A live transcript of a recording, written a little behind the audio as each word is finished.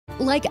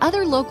Like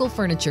other local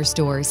furniture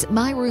stores,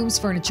 My Room's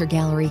Furniture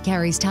Gallery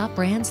carries top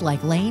brands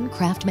like Lane,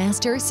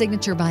 Craftmaster,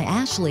 Signature by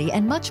Ashley,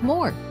 and much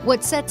more.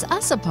 What sets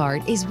us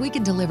apart is we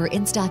can deliver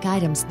in-stock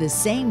items the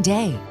same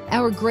day.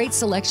 Our great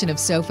selection of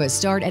sofas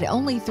start at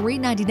only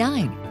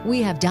 $3.99.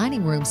 We have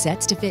dining room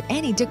sets to fit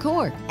any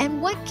decor.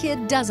 And what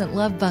kid doesn't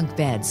love bunk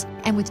beds?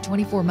 And with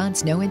 24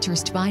 months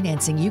no-interest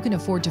financing, you can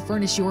afford to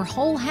furnish your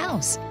whole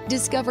house.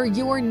 Discover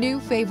your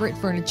new favorite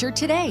furniture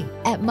today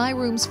at My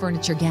Room's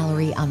Furniture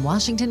Gallery on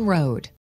Washington Road.